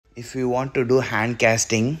If you want to do hand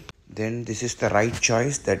casting, then this is the right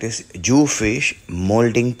choice. That is Jewfish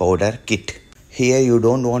Moulding Powder Kit. Here you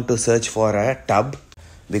don't want to search for a tub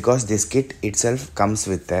because this kit itself comes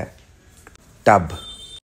with a tub.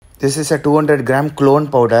 This is a 200 gram clone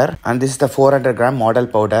powder and this is the 400 gram model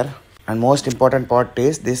powder. And most important part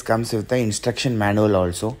is this comes with the instruction manual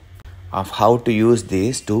also of how to use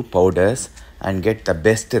these two powders and get the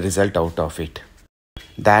best result out of it.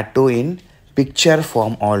 That too in picture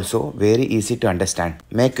form also, very easy to understand.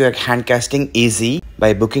 Make your hand casting easy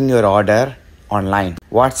by booking your order online.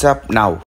 WhatsApp now.